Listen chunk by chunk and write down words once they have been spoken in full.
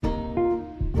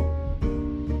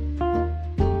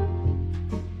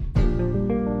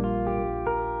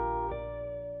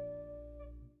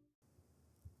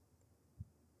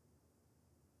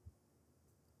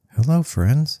Hello,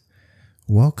 friends.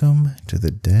 Welcome to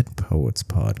the Dead Poets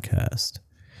Podcast.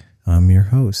 I'm your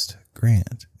host,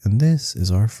 Grant, and this is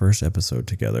our first episode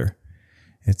together.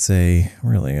 It's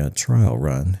really a trial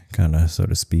run, kind of, so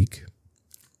to speak.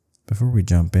 Before we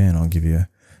jump in, I'll give you a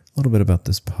little bit about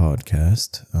this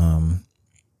podcast.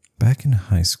 Back in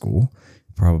high school,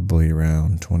 probably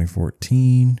around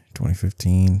 2014,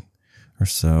 2015 or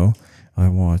so, I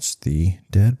watched the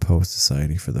Dead Poets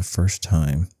Society for the first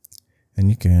time. And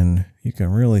you can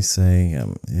really say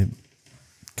it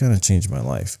kind of changed my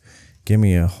life. Gave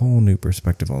me a whole new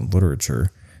perspective on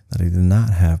literature that I did not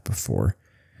have before.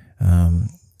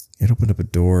 It opened up a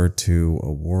door to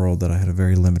a world that I had a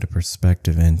very limited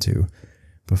perspective into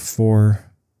before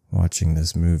watching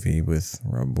this movie with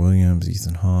Rob Williams,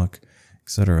 Ethan Hawke,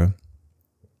 etc.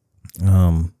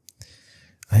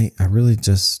 I really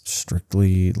just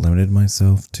strictly limited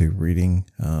myself to reading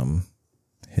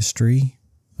history.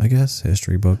 I guess,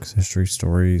 history books, history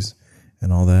stories,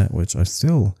 and all that, which I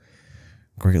still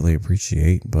greatly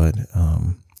appreciate, but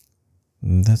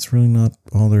that's really not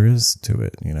all there is to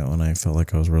it, and I felt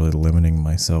like I was really limiting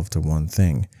myself to one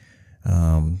thing.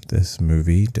 This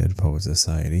movie, Dead Poets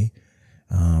Society,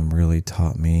 really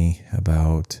taught me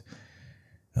about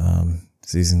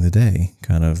seizing the day,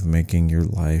 kind of making your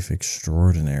life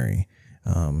extraordinary.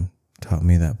 Taught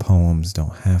me that poems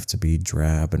don't have to be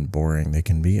drab and boring. They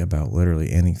can be about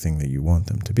literally anything that you want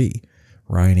them to be.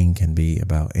 Writing can be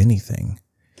about anything.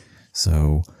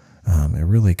 So it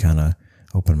really kind of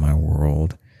opened my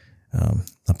world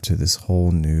up to this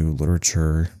whole new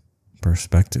literature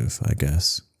perspective, I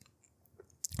guess.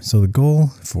 So the goal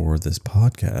for this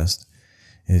podcast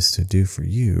is to do for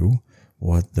you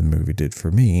what the movie did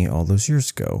for me all those years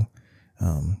ago.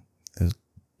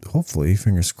 Hopefully,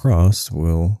 fingers crossed,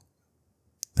 will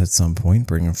at some point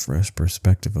bring a fresh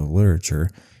perspective of literature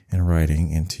and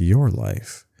writing into your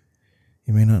life.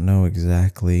 You may not know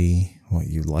exactly what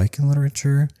you like in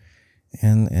literature,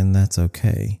 and that's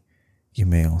okay. You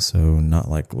may also not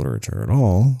like literature at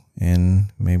all,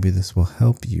 and maybe this will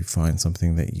help you find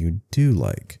something that you do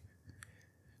like.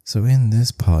 So in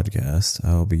this podcast,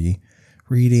 I'll be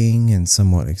reading and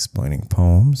somewhat explaining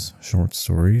poems, short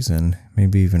stories, and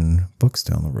maybe even books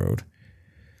down the road.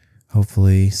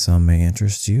 Hopefully some may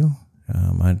interest you.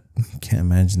 I can't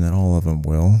imagine that all of them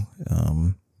will,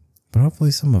 but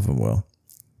hopefully some of them will.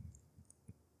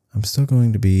 I'm still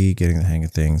going to be getting the hang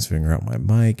of things, figuring out my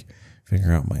mic,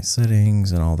 figuring out my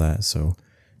settings and all that, so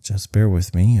just bear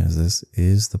with me as this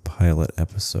is the pilot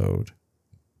episode.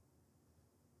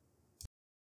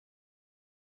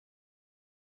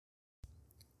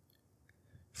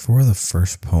 For the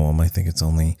first poem, I think it's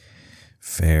only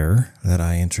fair that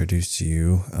I introduce to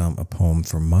you a poem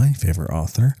from my favorite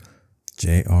author,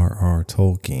 J.R.R.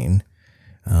 Tolkien.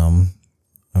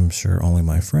 I'm sure only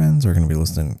my friends are going to be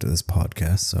listening to this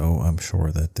podcast, so I'm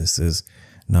sure that this is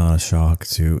not a shock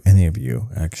to any of you,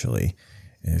 actually.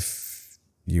 If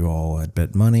you all had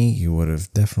bet money, you would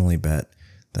have definitely bet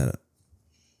that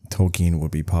Tolkien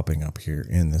would be popping up here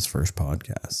in this first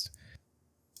podcast.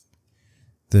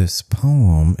 This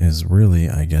poem is really,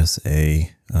 I guess,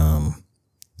 a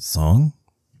song,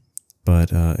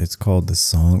 but it's called The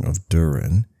Song of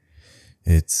Durin.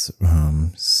 It's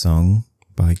sung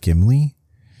by Gimli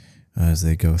as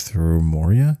they go through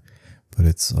Moria, but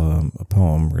it's a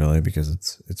poem really because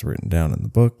it's written down in the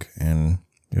book, and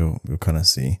you'll kind of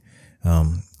see.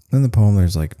 In the poem,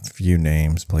 there's like a few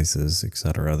names, places,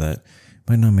 etc. that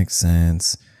might not make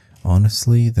sense.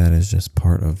 Honestly, that is just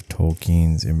part of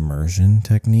Tolkien's immersion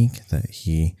technique that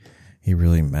he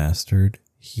really mastered.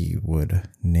 He would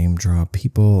name drop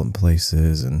people and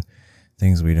places and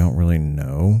things we don't really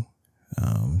know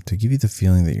to give you the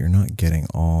feeling that you're not getting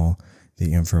all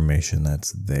the information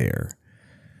that's there.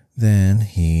 Then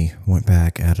he went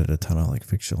back, added a ton of like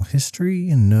fictional history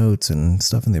and notes and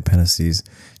stuff in the appendices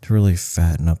to really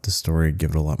fatten up the story,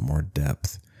 give it a lot more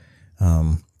depth.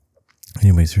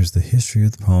 Anyways, here's the history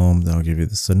of the poem, then I'll give you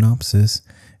the synopsis,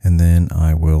 and then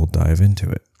I will dive into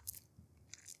it.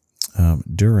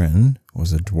 Durin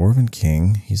was a dwarven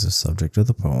king. He's the subject of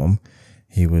the poem.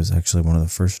 He was actually one of the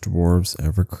first dwarves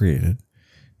ever created.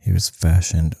 He was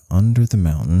fashioned under the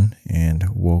mountain and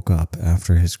woke up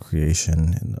after his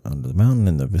creation under the mountain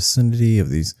in the vicinity of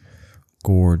these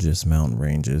gorgeous mountain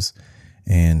ranges,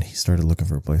 and he started looking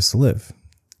for a place to live.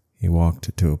 He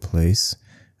walked to a place,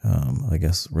 I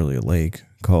guess really a lake,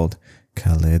 called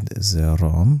Khaled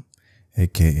Zeram,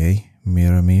 aka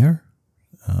Miramir.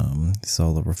 He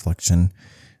saw the reflection.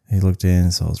 He looked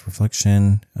in, saw his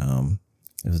reflection.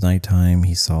 It was nighttime.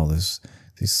 He saw these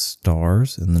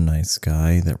stars in the night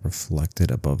sky that reflected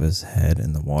above his head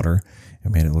in the water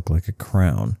and made it look like a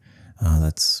crown.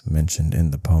 that's mentioned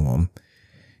in the poem.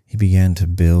 He began to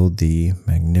build the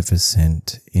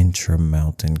magnificent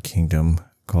intra-mountain kingdom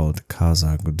called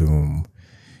Khazad-dûm.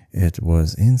 It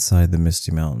was inside the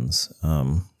Misty Mountains.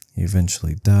 He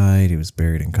eventually died. He was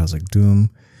buried in Khazad-dûm,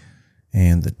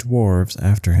 and the dwarves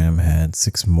after him had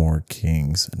 6 more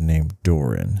kings named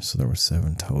Durin, so there were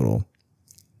 7 total.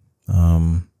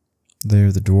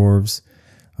 The dwarves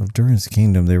of Durin's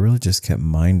kingdom, they really just kept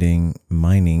mining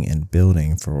and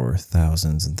building for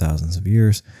thousands and thousands of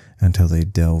years until they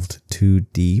delved too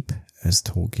deep, as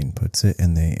Tolkien puts it,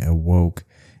 and they awoke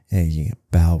a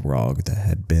Balrog that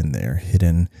had been there,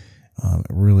 hidden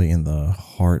really in the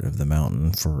heart of the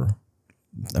mountain for,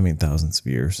 thousands of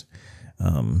years.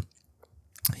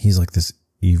 He's like this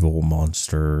evil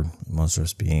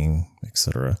monstrous being,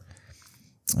 etc.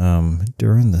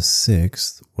 Durin the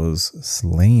Sixth was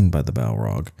slain by the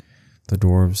Balrog. The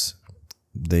dwarves,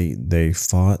 they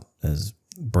fought as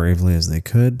bravely as they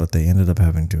could, but they ended up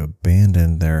having to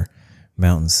abandon their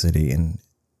mountain city, and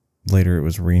later it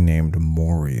was renamed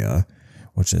Moria,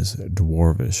 which is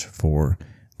Dwarvish for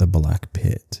the Black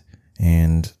Pit.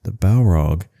 And the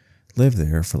Balrog lived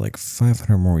there for like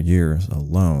 500 more years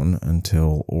alone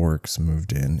until orcs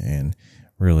moved in and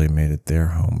really made it their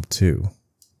home too.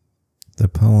 The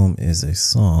poem is a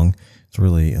song. It's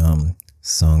really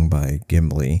sung by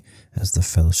Gimli as the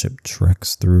Fellowship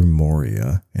treks through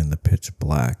Moria in the pitch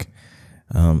black.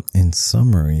 In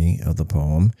summary of the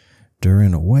poem,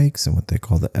 Durin awakes in what they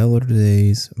call the Elder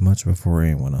Days, much before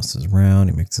anyone else is around.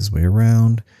 He makes his way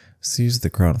around, sees the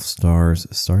crown of stars,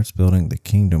 starts building the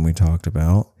kingdom we talked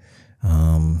about,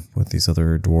 with these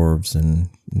other dwarves and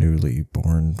newly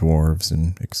born dwarves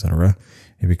and etc.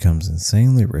 He becomes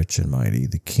insanely rich and mighty.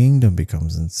 The kingdom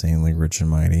becomes insanely rich and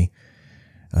mighty.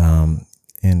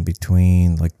 In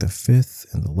between like the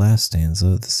 5th and the last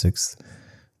stanza, the 6th,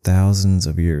 thousands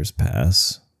of years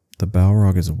pass. The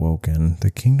Balrog is awoken,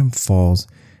 the kingdom falls,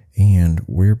 and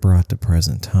we're brought to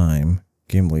present time,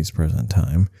 Gimli's present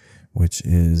time, which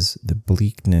is the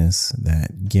bleakness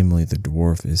that Gimli the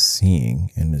dwarf is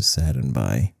seeing and is saddened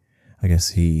by. I guess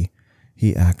he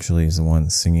actually is the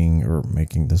one singing or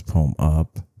making this poem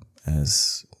up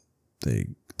as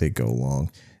they go along.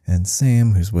 And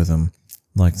Sam, who's with him,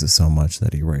 likes it so much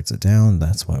that he writes it down.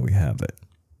 That's why we have it.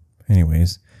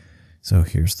 Anyways, so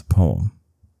here's the poem.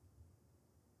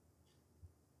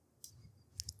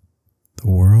 The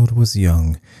world was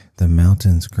young, the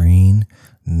mountains green,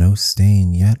 no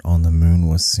stain yet on the moon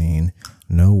was seen,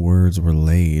 no words were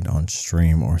laid on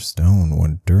stream or stone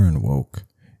when Durin woke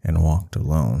and walked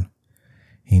alone.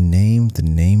 He named the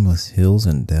nameless hills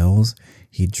and dells,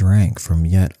 he drank from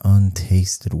yet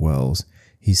untasted wells,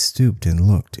 he stooped and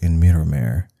looked in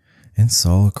Miramare, and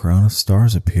saw a crown of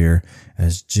stars appear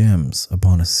as gems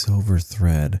upon a silver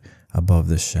thread above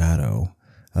the shadow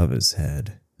of his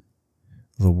head.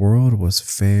 The world was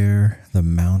fair, the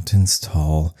mountains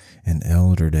tall, in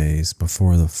elder days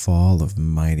before the fall of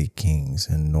mighty kings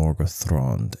in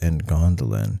Norgothrond and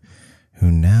Gondolin,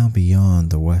 who now beyond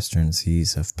the western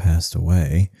seas have passed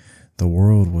away. The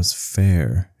world was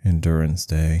fair in Durin's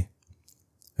day.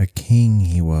 A king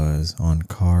he was on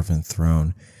carven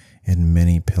throne in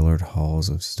many pillared halls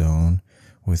of stone,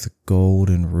 with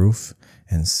golden roof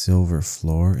and silver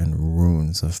floor and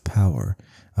runes of power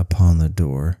upon the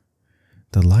door.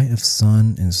 The light of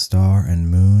sun and star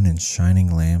and moon and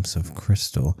shining lamps of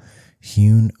crystal,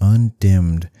 hewn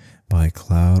undimmed by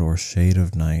cloud or shade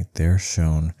of night, there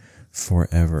shone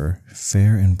forever,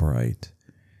 fair and bright.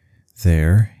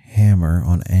 There hammer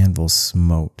on anvil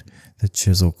smote, the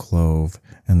chisel clove,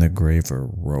 and the graver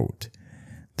wrote.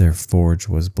 Their forge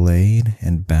was blade,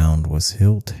 and bound was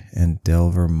hilt, and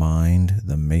delver mined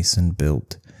the mason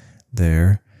built.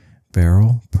 There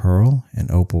beryl, pearl,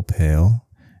 and opal pale,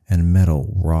 and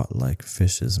metal wrought like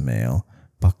fish's mail,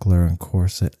 buckler and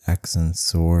corset, axe and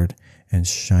sword, and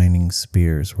shining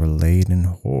spears were laid in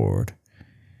hoard.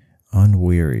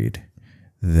 Unwearied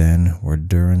then were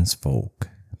Durin's folk.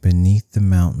 Beneath the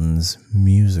mountains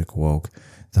music woke,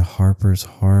 the harpers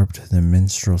harped, the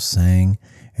minstrels sang,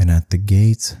 and at the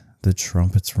gates the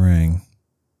trumpets rang.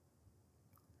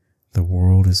 The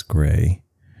world is gray,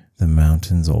 the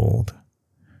mountains old,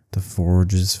 the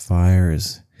forge's fire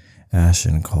is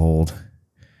ashen cold.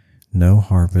 No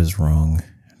harp is rung,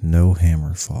 no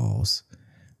hammer falls.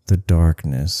 The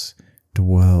darkness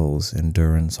dwells in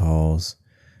Durin's halls.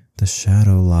 The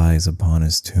shadow lies upon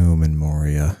his tomb in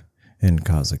Moria, in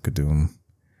Khazad-dûm.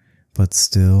 But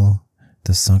still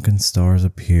the sunken stars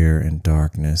appear in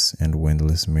darkness and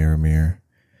windless Miramare.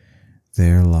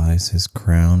 There lies his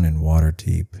crown in water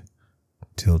deep,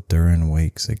 till Durin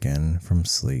wakes again from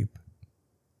sleep.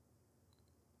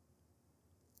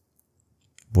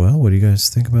 Well, what do you guys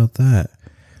think about that?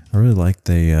 I really like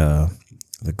the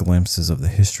glimpses of the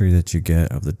history that you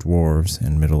get of the dwarves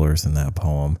in Middle Earth in that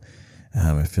poem.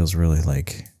 It feels really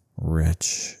like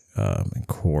rich and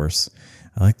coarse.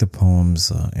 I like the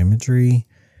poem's imagery.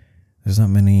 There's not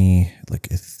many like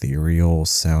ethereal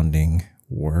sounding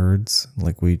words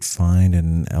like we'd find in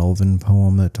an elven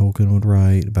poem that Tolkien would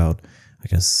write about, I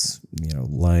guess,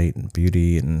 light and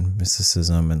beauty and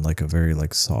mysticism in like a very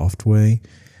like soft way.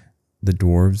 The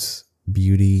dwarves'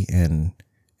 beauty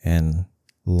and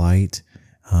light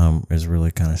is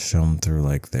really kind of shown through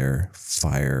like their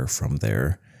fire from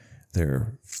their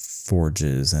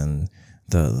forges and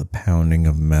the pounding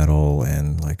of metal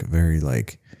and like very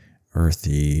like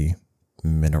earthy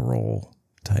mineral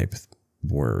type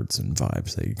words and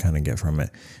vibes that you kind of get from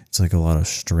it. It's like a lot of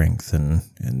strength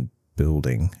and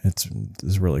building. It's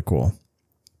really cool.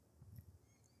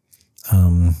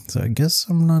 So I guess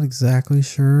I'm not exactly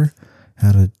sure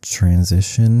how to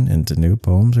transition into new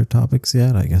poems or topics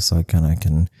yet. I guess I'll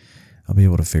be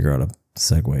able to figure out a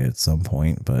segue at some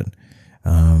point, but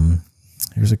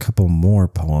here's a couple more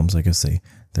poems. I guess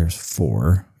there's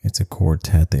 4. It's a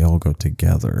quartet. They all go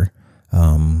together.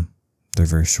 They're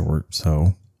very short,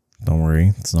 so don't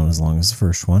worry. It's not as long as the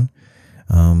first one.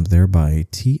 They're by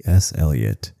T.S.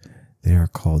 Eliot. They are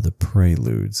called the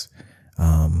Preludes.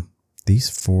 These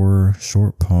 4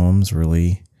 short poems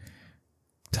really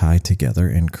tie together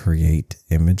and create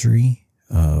imagery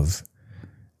of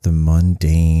the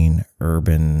mundane,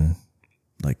 urban,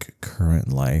 like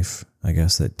current life, I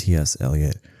guess, that T.S.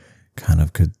 Eliot kind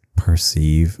of could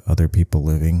perceive other people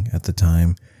living at the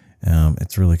time.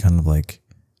 It's really kind of like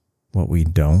what we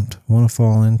don't want to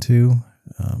fall into.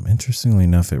 Interestingly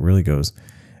enough, it really goes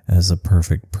as a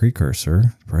perfect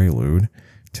prelude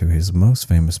to his most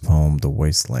famous poem, The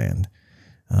Wasteland.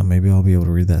 Maybe I'll be able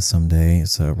to read that someday.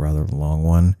 It's a rather long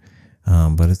one,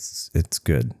 but it's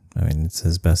good. I mean, it's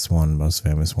his best one, most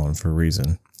famous one for a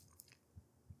reason.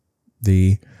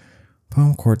 The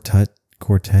poem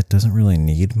quartet doesn't really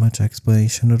need much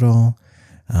explanation at all.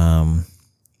 I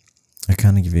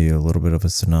kind of give you a little bit of a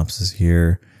synopsis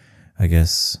here. I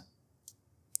guess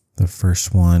the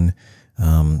first one,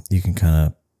 you can kind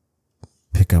of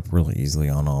pick up really easily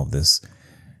on all of this.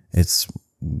 It's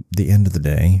the end of the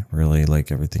day, really,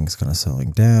 like everything's kind of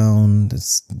settling down.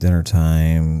 It's dinner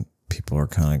time. People are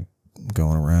kind of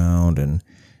going around, and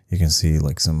you can see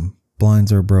like some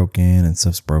blinds are broken and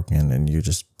stuff's broken, and you're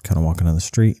just kind of walking on the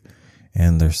street,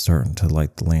 and they're starting to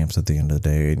light the lamps at the end of the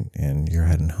day, and you're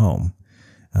heading home.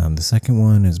 The second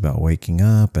one is about waking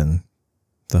up and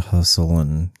the hustle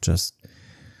and just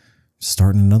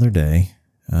starting another day.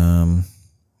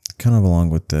 Kind of along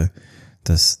with the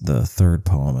third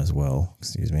poem as well.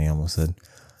 Excuse me, I almost said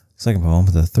second poem,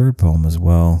 but the third poem as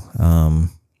well.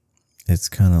 It's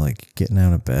kind of like getting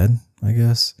out of bed, I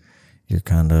guess. You're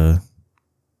kind of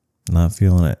not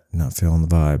feeling it, not feeling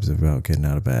the vibes about getting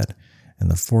out of bed. And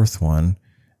the fourth one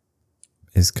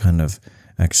is kind of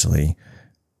actually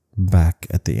back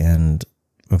at the end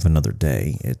of another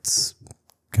day. It's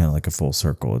kind of like a full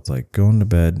circle. It's like going to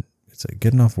bed. It's like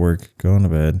getting off work, going to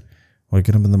bed,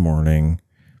 waking up in the morning,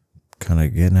 kind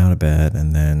of getting out of bed,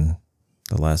 and then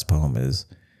the last poem is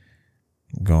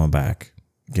going back,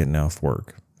 getting off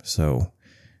work. So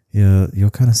yeah, you'll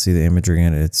kind of see the imagery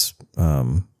in it.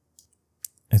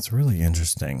 It's really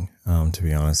interesting, to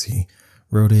be honest. He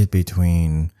wrote it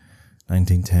between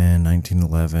 1910,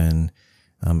 1911.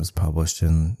 It was published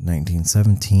in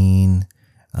 1917.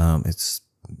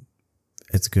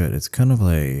 It's good. It's kind of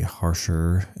a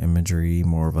harsher imagery,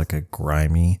 more of like a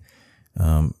grimy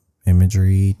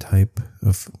imagery type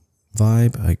of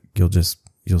vibe.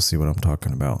 You'll see what I'm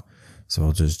talking about. So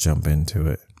I'll just jump into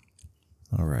it.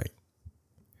 All right.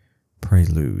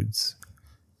 Preludes.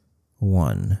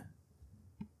 1.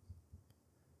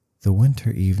 The winter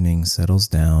evening settles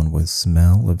down with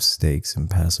smell of steaks and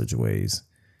passageways.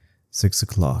 6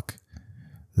 o'clock.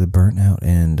 The burnt-out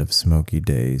end of smoky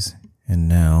days, and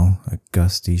now a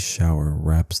gusty shower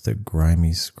wraps the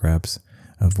grimy scraps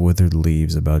of withered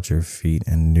leaves about your feet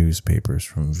and newspapers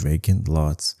from vacant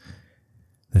lots.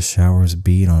 The showers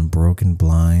beat on broken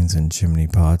blinds and chimney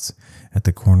pots. At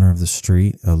the corner of the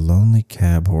street, a lonely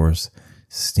cab horse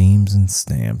steams and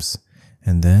stamps,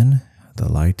 and then the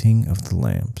lighting of the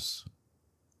lamps.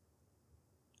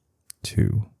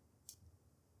 2.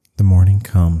 The morning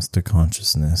comes to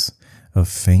consciousness, a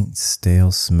faint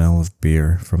stale smell of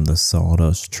beer from the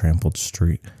sawdust trampled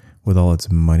street, with all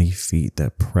its muddy feet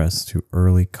that press to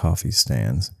early coffee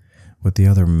stands. With the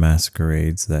other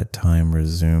masquerades that time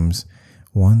resumes,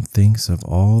 one thinks of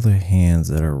all the hands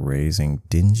that are raising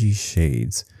dingy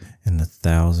shades in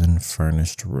 1,000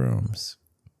 furnished rooms.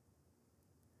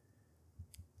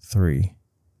 3.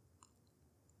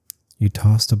 You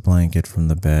tossed a blanket from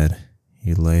the bed.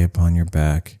 You lay upon your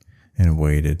back and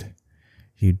waited.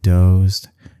 You dozed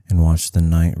and watched the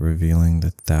night revealing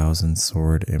the 1,000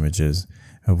 sword images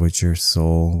of which your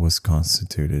soul was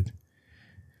constituted.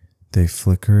 They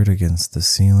flickered against the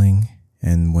ceiling,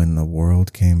 and when the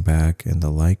world came back and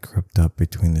the light crept up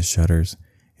between the shutters,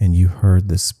 and you heard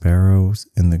the sparrows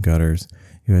in the gutters,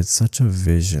 you had such a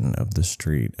vision of the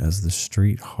street as the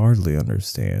street hardly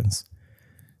understands.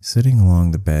 Sitting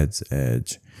along the bed's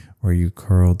edge, where you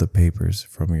curled the papers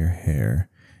from your hair,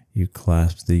 you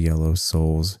clasped the yellow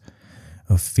soles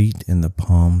of feet in the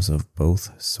palms of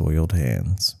both soiled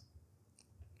hands.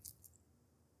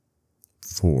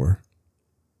 4.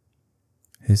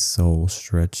 His soul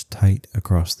stretched tight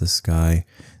across the sky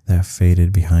that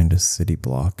faded behind a city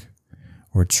block,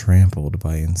 or trampled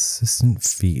by insistent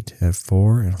feet at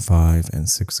 4 and 5 and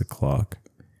 6 o'clock,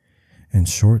 and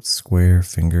short square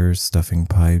fingers stuffing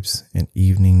pipes and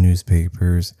evening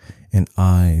newspapers, and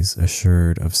eyes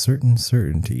assured of certain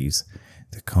certainties,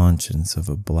 the conscience of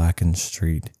a blackened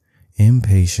street,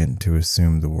 impatient to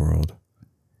assume the world.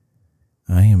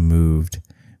 I am moved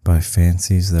by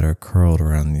fancies that are curled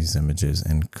around these images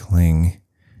and cling,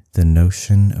 the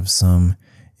notion of some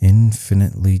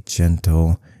infinitely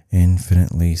gentle,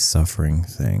 infinitely suffering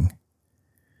thing.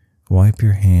 Wipe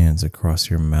your hands across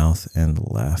your mouth and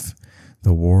laugh.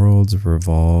 The worlds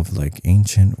revolve like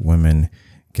ancient women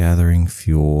gathering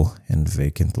fuel in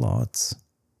vacant lots.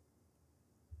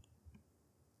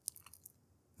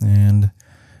 And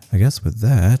I guess with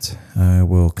that, I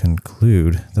will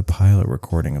conclude the pilot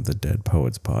recording of the Dead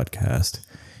Poets podcast.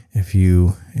 If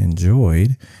you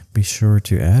enjoyed, be sure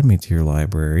to add me to your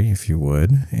library if you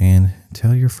would, and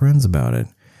tell your friends about it.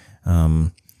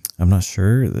 I'm not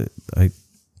sure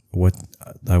what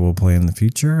I will play in the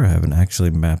future. I haven't actually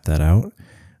mapped that out.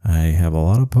 I have a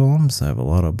lot of poems. I have a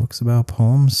lot of books about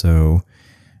poems, so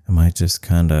I might just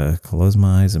kind of close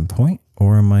my eyes and point,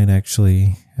 or I might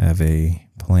actually have a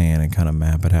plan and kind of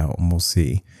map it out, and we'll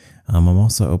see. I'm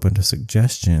also open to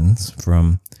suggestions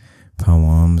from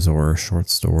poems or short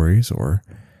stories or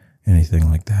anything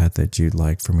like that you'd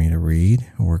like for me to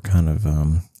read or kind of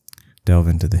delve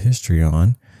into the history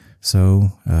on.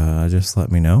 So just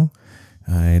let me know.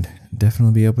 I'd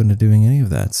definitely be open to doing any of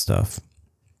that stuff.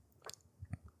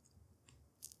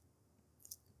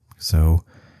 So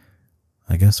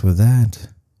I guess with that,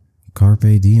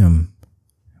 Carpe Diem.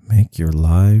 Make your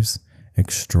lives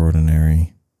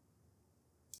extraordinary.